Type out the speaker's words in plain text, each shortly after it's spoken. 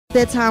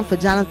That time for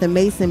Jonathan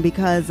Mason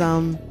because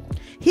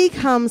he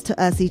comes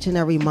to us each and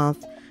every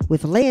month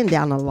with laying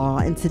down the law,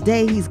 and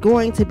today he's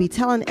going to be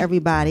telling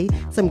everybody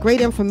some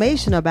great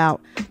information about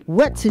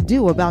what to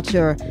do about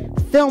your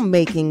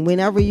filmmaking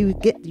whenever you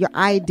get your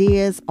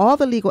ideas, all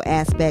the legal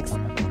aspects.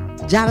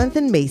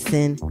 Jonathan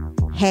Mason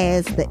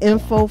has the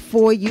info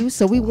for you,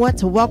 so we want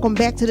to welcome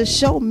back to the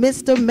show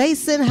Mr.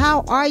 Mason.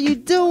 How are you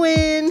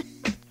doing?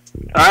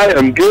 I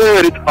am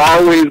good. It's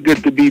always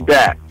good to be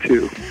back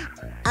too.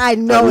 I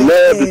know. I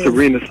love the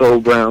Serena Soul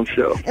Brown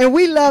show. And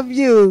we love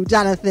you,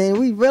 Jonathan.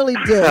 We really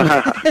do.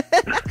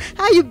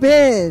 How you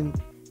been?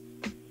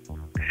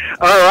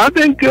 I've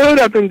been good.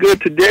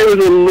 Today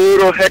was a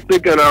little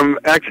hectic, and I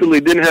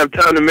actually didn't have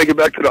time to make it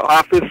back to the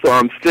office, so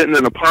I'm sitting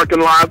in a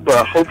parking lot,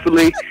 but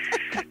hopefully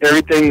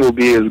everything will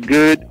be as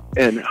good.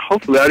 And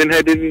hopefully I didn't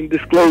have to even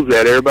disclose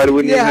that. Everybody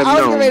wouldn't even have known.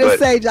 Yeah, I was going to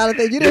say,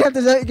 Jonathan, you didn't have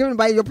to give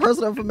anybody your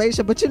personal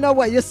information, but you know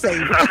what? You're safe.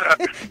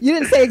 You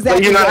didn't say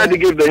exactly But, I had to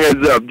give the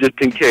heads up just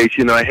in case,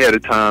 ahead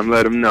of time,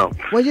 let them know.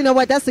 Well, you know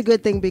what? That's a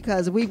good thing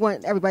because we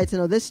want everybody to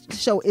know this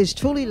show is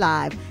truly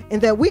live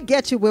and that we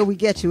get you where we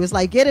get you. It's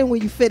like get in where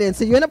you fit in.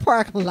 So you're in a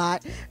parking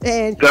lot.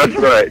 And That's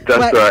right.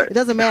 It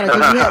doesn't matter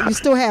because you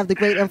still have the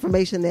great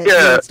information that you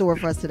have in store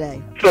for us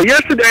today. So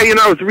yesterday,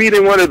 I was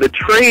reading one of the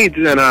trades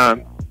and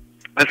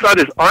I saw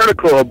this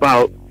article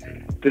about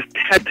this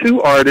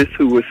tattoo artist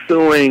who was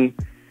suing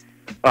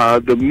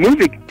the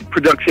movie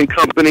production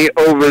company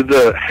over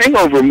the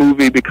Hangover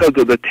movie because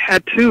of the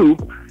tattoo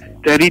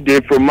that he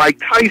did for Mike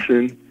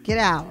Tyson. Get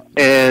out.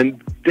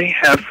 And they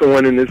have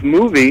someone in this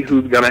movie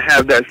who's going to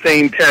have that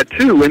same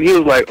tattoo. And he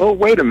was like, oh,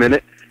 wait a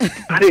minute.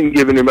 I didn't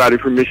give anybody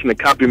permission to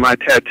copy my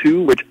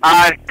tattoo, which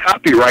I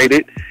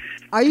copyrighted.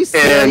 Are you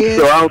serious? And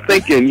so I was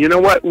thinking, you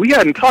know what? We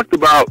hadn't talked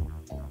about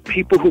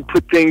people who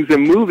put things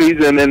in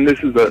movies, and then this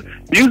is a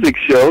music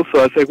show,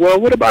 so I said, well,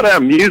 what about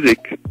our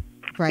music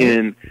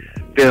in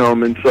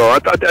film? And so I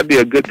thought that'd be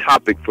a good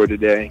topic for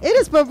today. It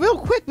is, but real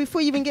quick,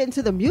 before you even get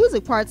into the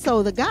music part,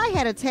 so the guy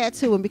had a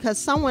tattoo, and because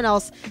someone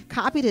else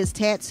copied his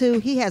tattoo,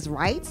 he has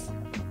rights?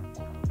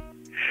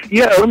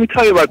 Yeah, let me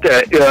tell you about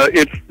that.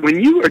 It's when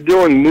you are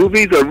doing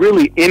movies or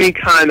really any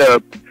kind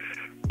of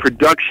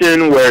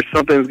production where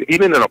something's,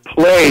 even in a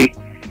play,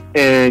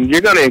 and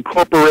you're going to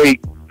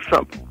incorporate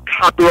some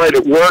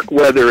copyrighted work,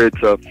 whether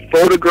it's a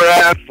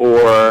photograph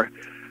or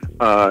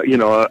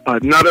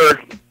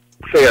another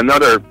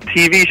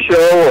TV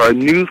show or a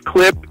news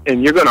clip,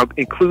 and you're going to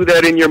include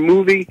that in your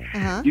movie,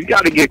 you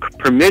got to get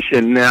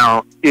permission.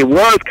 Now, it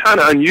was kind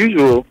of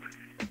unusual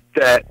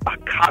that a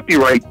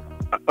copyright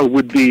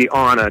would be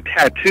on a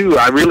tattoo.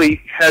 I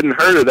really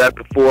hadn't heard of that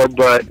before,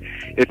 but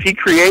if he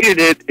created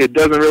it, it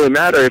doesn't really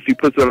matter if he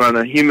puts it on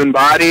a human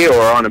body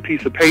or on a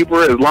piece of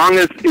paper. As long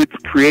as it's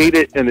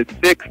created and it's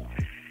fixed,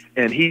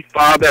 and he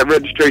filed that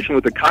registration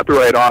with the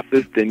Copyright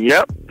Office, then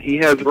yep, he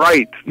has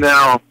rights.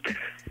 Now,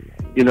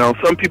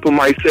 some people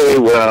might say,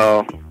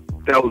 well,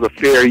 that was a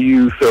fair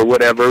use or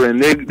whatever,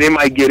 and they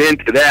might get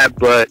into that,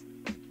 but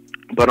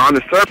on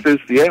the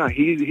surface, yeah,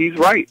 he's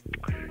right.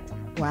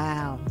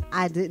 Wow,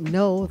 I didn't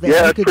know that.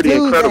 Yeah, you could pretty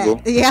do incredible.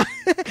 That. Yeah,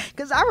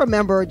 because I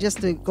remember,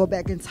 just to go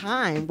back in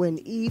time, when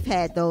Eve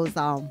had those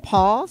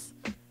paws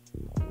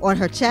on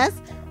her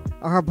chest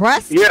or her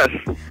breast. Yes.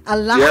 A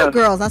lot of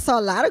girls, I saw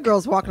a lot of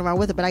girls walking around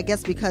with it, but I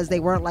guess because they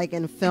weren't like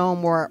in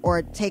film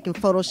or taking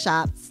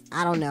photoshops,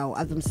 I don't know,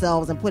 of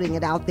themselves and putting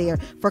it out there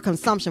for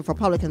consumption, for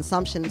public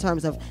consumption in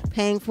terms of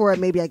paying for it.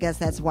 Maybe I guess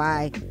that's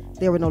why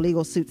there were no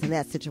legal suits in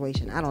that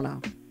situation. I don't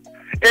know.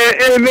 And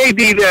it may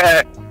be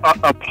that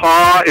a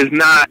paw is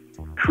not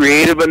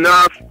creative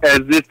enough,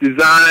 as this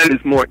design is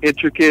more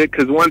intricate,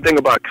 because one thing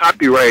about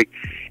copyright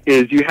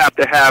is you have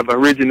to have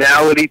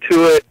originality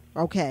to it.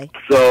 Okay.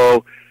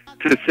 So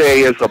to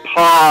say it's a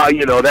paw,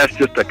 that's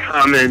just a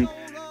common,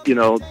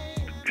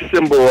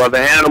 symbol of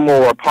an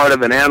animal or part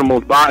of an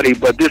animal's body.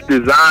 But this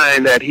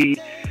design that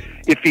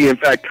if he in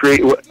fact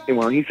created,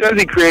 well, he says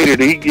he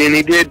created it, and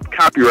he did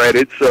copyright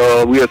it,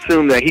 so we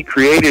assume that he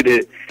created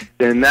it,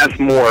 then that's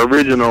more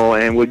original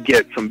and would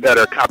get some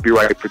better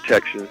copyright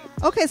protection.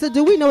 Okay, so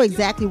do we know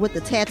exactly what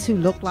the tattoo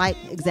looked like?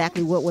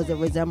 Exactly what was it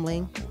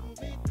resembling?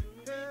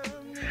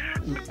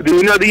 Do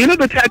you know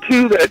the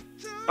tattoo that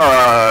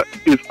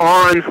is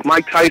on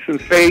Mike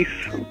Tyson's face?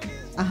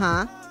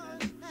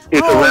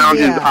 It's around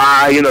his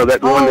eye,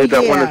 that one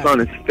that's on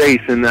his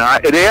face, and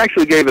they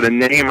actually gave it a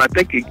name. I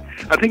think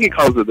he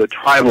calls it the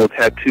tribal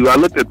tattoo. I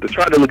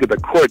tried to look at the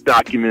court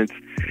documents,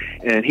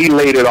 and he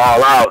laid it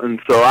all out. And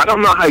so I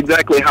don't know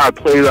exactly how it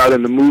plays out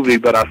in the movie,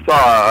 but I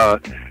saw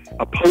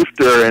a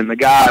poster, and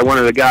one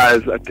of the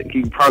guys, I think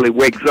he probably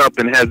wakes up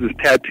and has this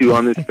tattoo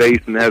on his face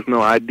and has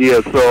no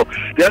idea. So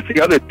that's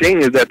the other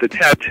thing, is that the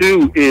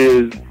tattoo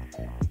is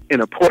an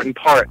important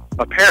part,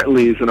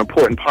 apparently is an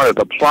important part of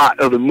the plot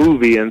of the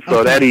movie, and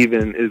so that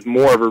even is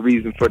more of a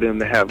reason for them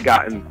to have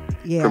gotten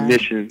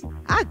permission.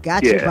 I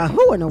got you, but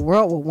who in the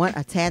world would want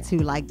a tattoo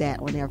like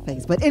that on their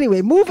face? But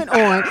anyway, moving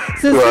on,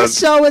 since this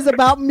show is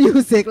about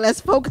music,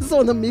 let's focus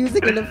on the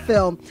music in the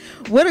film.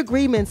 What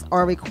agreements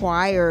are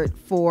required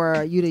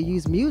for you to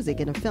use music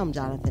in a film,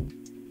 Jonathan?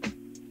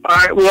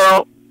 right,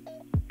 well,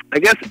 I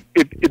guess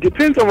it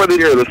depends on whether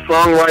you're the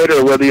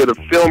songwriter or whether you're the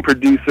film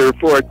producer.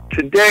 For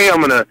today,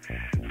 I'm going to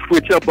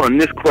switch up on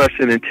this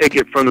question and take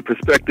it from the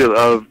perspective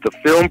of the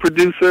film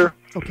producer.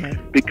 Okay.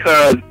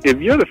 Because if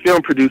you're the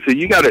film producer,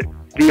 you got to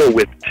deal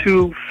with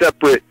two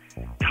separate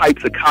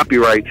types of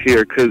copyrights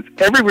here, because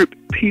every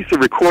piece of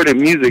recorded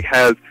music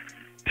has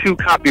two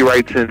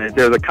copyrights in it.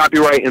 There's a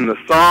copyright in the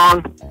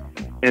song,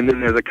 and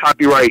then there's a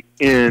copyright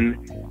in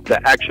the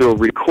actual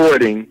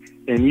recording.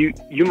 And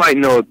you might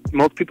know,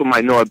 most people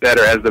might know it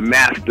better as the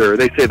master.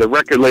 They say the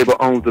record label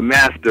owns the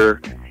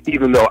master,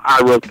 even though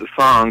I wrote the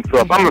song. So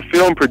if I'm a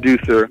film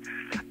producer,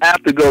 I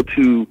have to go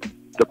to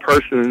the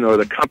person or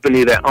the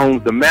company that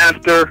owns the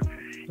master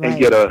and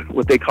get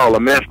what they call a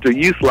master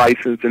use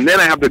license. And then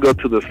I have to go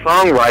to the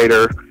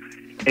songwriter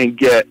and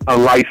get a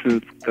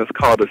license that's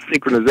called a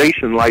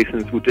synchronization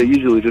license, which they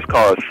usually just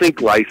call a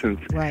sync license,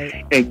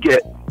 and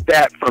get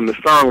that from the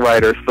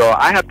songwriter. So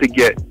I have to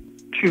get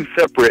two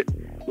separate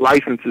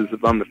licenses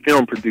if I'm the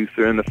film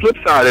producer. And the flip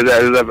side of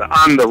that is if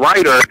I'm the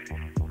writer,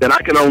 then I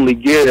can only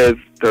give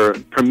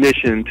the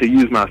permission to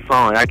use my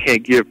song. I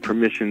can't give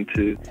permission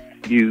to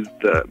use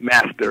the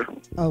master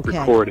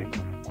recording.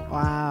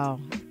 Wow.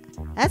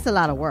 That's a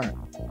lot of work.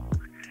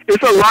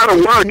 It's a lot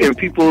of work, and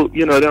people,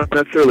 don't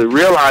necessarily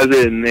realize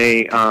it, and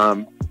they,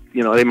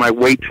 they might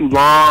wait too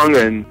long,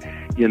 and,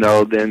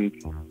 then,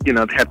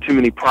 have too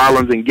many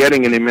problems in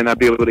getting it, and they may not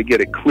be able to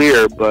get it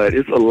clear, but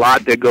it's a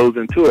lot that goes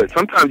into it.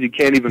 Sometimes you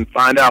can't even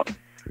find out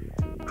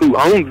who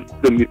owns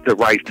the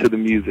rights to the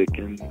music,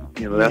 and,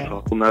 that's a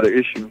whole nother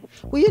issue.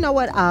 Well, you know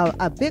what?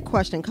 A big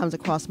question comes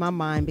across my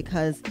mind,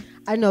 because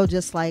I know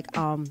just like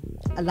a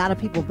lot of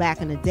people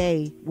back in the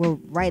day were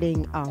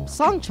writing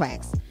song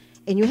tracks.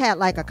 And you had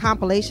like a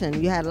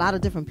compilation. You had a lot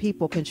of different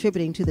people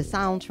contributing to the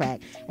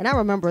soundtrack. And I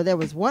remember there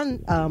was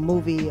one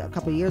movie a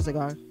couple of years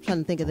ago. I'm trying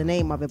to think of the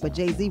name of it, but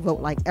Jay-Z wrote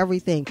like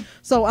everything.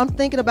 So I'm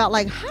thinking about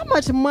like how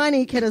much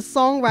money can a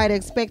songwriter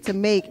expect to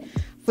make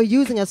for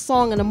using a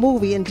song in a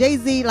movie? And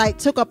Jay-Z like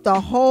took up the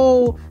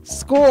whole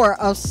score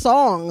of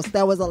songs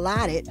that was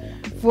allotted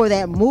for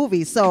that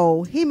movie.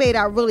 So he made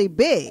out really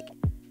big.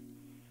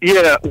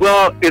 Yeah,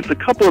 well, it's a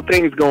couple of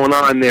things going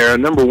on there.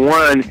 Number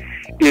one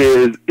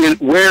is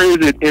where is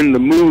it in the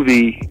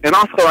movie? And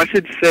also, I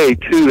should say,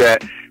 too,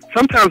 that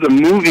sometimes a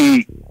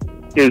movie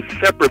is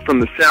separate from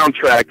the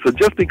soundtrack. So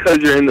just because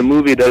you're in the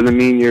movie doesn't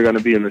mean you're going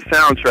to be in the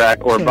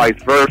soundtrack, or vice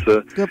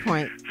versa. Good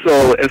point.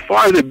 So as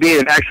far as it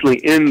being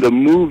actually in the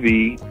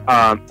movie,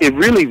 it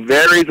really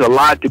varies a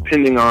lot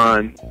depending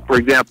on, for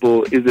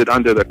example, is it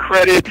under the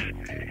credits?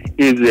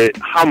 Is it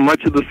how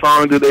much of the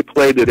song do they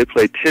play? Did they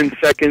play 10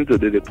 seconds or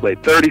did they play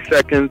 30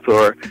 seconds?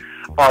 Or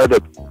are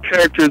the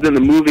characters in the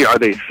movie, are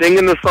they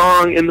singing the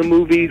song in the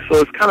movie? So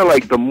it's kind of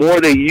like the more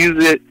they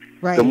use it,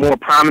 the more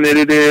prominent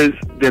it is,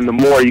 then the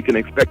more you can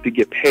expect to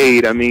get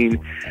paid. I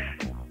mean,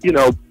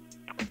 it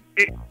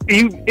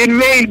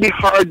may be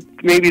hard,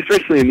 maybe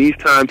especially in these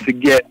times, to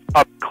get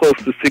up close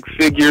to six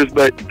figures,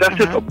 but that's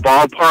just a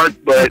ballpark.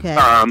 But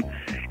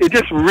it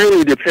just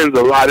really depends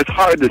a lot. It's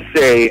hard to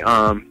say,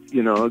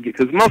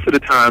 because most of the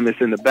time it's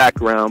in the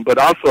background. But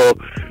also,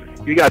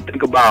 you got to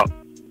think about,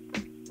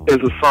 is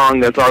a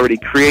song that's already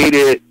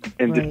created,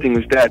 and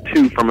distinguish that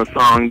too from a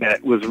song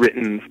that was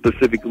written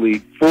specifically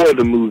for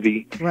the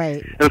movie.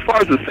 Right. And as far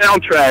as the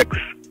soundtracks,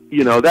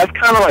 that's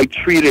kind of like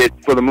treated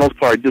for the most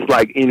part just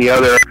like any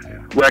other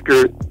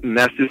record, and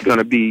that's just going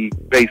to be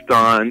based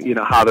on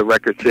how the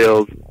record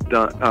sales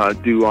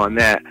do on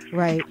that.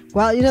 Right.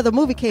 Well, the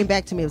movie came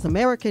back to me. It was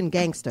American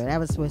Gangster. That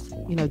was with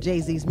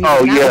Jay-Z's music.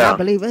 Oh, yeah. I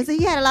believe it.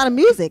 He had a lot of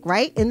music,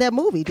 right, in that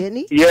movie, didn't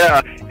he?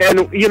 Yeah.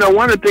 And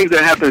one of the things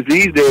that happens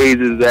these days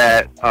is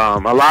that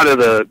a lot of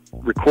the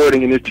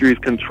recording industry is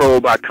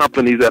controlled by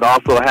companies that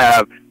also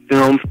have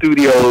film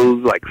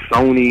studios like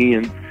Sony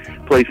and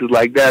places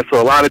like that.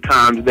 So a lot of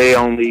times they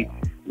only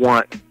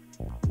want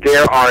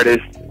their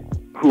artists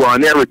who are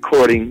on their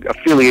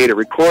affiliated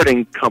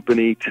recording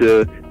company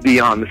to be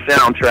on the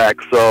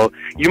soundtrack. So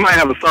you might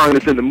have a song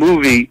that's in the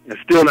movie and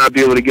still not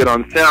be able to get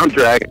on the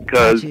soundtrack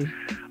because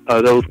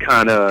those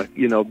kind of,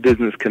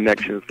 business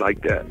connections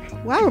like that.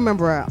 Well, I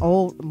remember an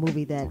old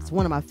movie that's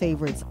one of my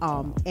favorites.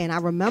 And I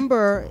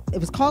remember it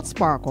was called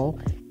Sparkle,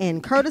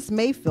 and Curtis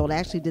Mayfield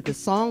actually did the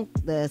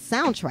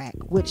soundtrack,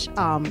 which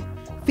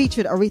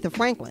featured Aretha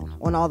Franklin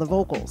on all the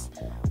vocals.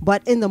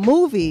 But in the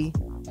movie,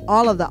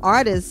 all of the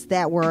artists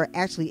that were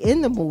actually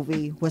in the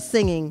movie were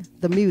singing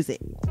the music.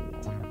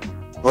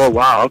 Oh,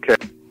 wow. Okay.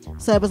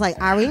 So it was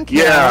like Irene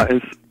Cara.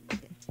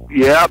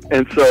 Yeah.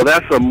 And so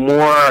that's a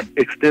more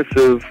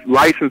extensive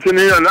license. And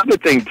then another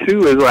thing,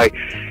 too, is like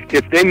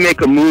if they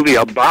make a movie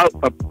about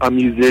a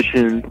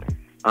musician,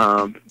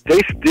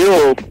 they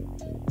still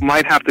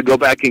might have to go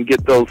back and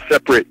get those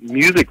separate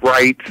music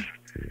rights,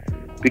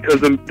 because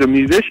the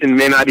musician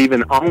may not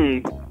even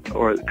own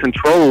or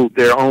control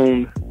their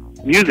own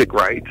music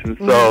rights. And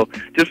so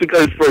just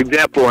because, for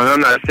example, and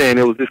I'm not saying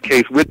it was this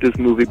case with this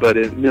movie, but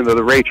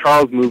the Ray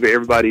Charles movie,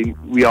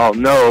 we all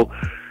know,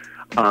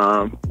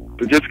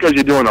 But just because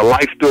you're doing a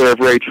life story of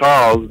Ray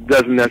Charles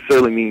doesn't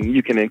necessarily mean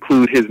you can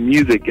include his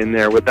music in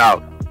there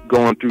without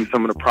going through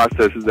some of the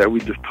processes that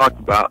we just talked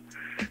about.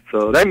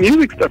 So that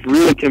music stuff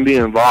really can be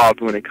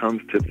involved when it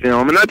comes to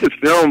film, and not just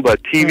film, but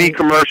TV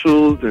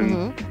commercials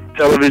and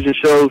television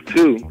shows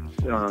too.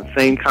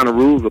 Same kind of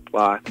rules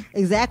apply.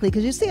 Exactly,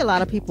 because you see a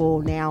lot of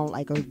people now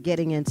like are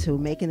getting into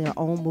making their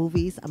own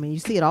movies. I mean, you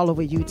see it all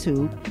over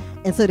YouTube,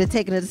 and so they're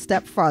taking it a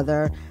step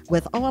further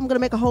with, oh, I'm going to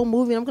make a whole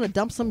movie and I'm going to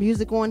dump some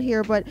music on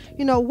here. But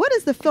you know, what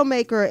is the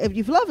filmmaker, if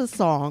you love a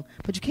song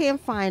but you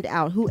can't find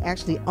out who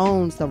actually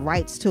owns the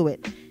rights to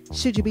it,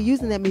 should you be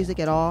using that music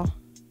at all?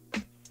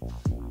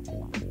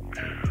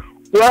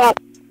 Well,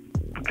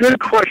 good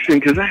question,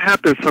 because that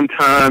happens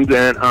sometimes,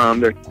 and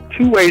there are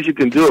two ways you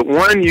can do it.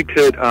 One, you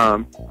could,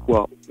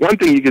 one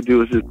thing you could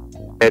do is just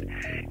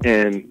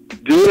and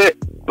do it,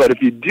 but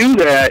if you do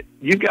that,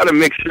 you've got to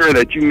make sure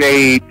that you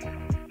made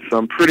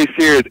some pretty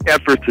serious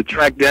efforts to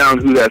track down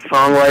who that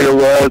songwriter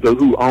was or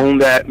who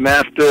owned that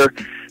master.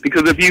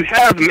 Because if you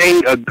have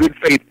made a good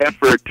faith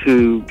effort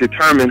to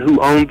determine who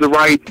owns the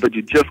rights, but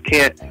you just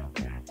can't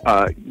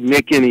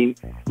make any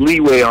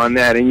leeway on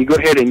that, and you go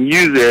ahead and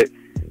use it,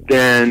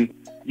 then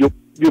you'll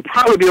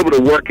probably be able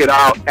to work it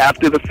out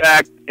after the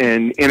fact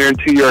and enter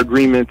into your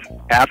agreements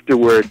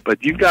afterward.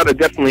 But you've got to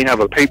definitely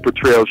have a paper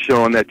trail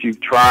showing that you've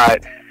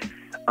tried.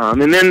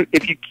 And then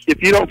if you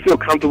don't feel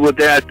comfortable with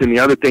that, then the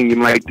other thing you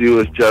might do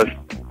is just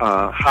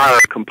hire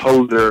a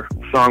composer,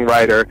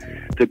 songwriter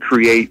to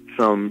create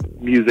some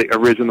music,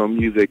 original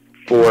music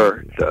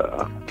for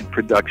the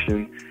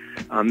production.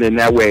 Then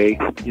that way,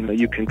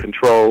 you can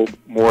control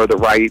more of the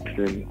rights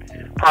and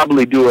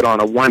probably do it on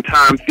a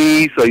one-time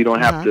fee, so you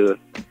don't have to,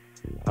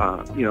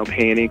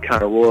 pay any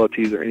kind of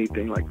royalties or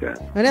anything like that.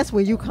 And that's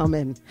where you come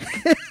in.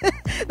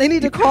 They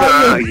need to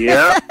call you.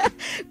 Yeah.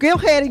 Go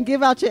ahead and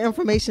give out your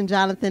information,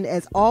 Jonathan.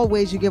 As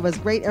always, you give us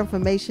great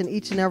information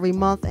each and every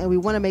month, and we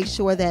want to make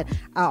sure that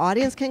our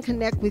audience can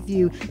connect with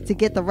you to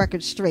get the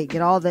record straight,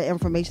 get all the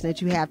information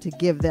that you have to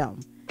give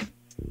them.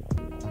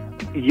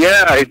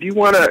 Yeah, if you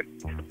want to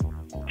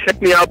check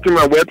me out through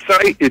my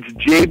website, it's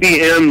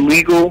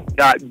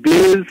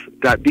jbmlegal.biz,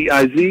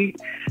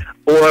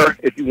 or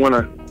if you want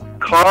to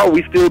call,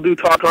 we still do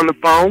talk on the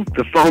phone.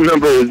 The phone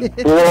number is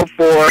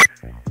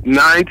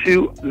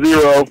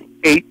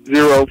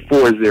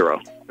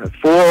 404-920-8040. That's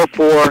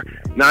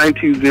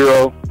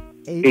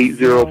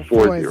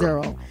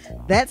 404-920-8040.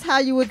 That's how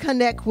you would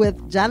connect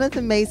with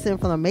Jonathan Mason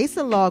from the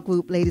Mason Law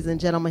Group, ladies and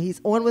gentlemen. He's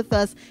on with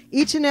us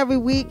each and every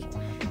week.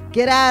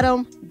 Get at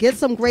him, get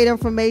some great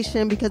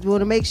information, because we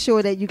want to make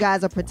sure that you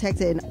guys are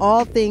protected in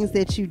all things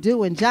that you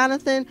do. And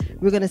Jonathan,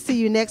 we're going to see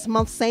you next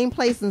month, same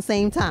place and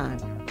same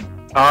time.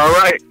 All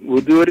right,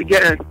 we'll do it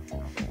again.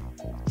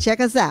 Check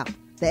us out,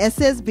 the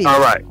SSB. All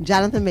right.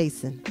 Jonathan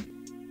Mason.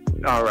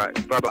 All right,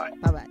 bye-bye.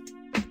 Bye-bye.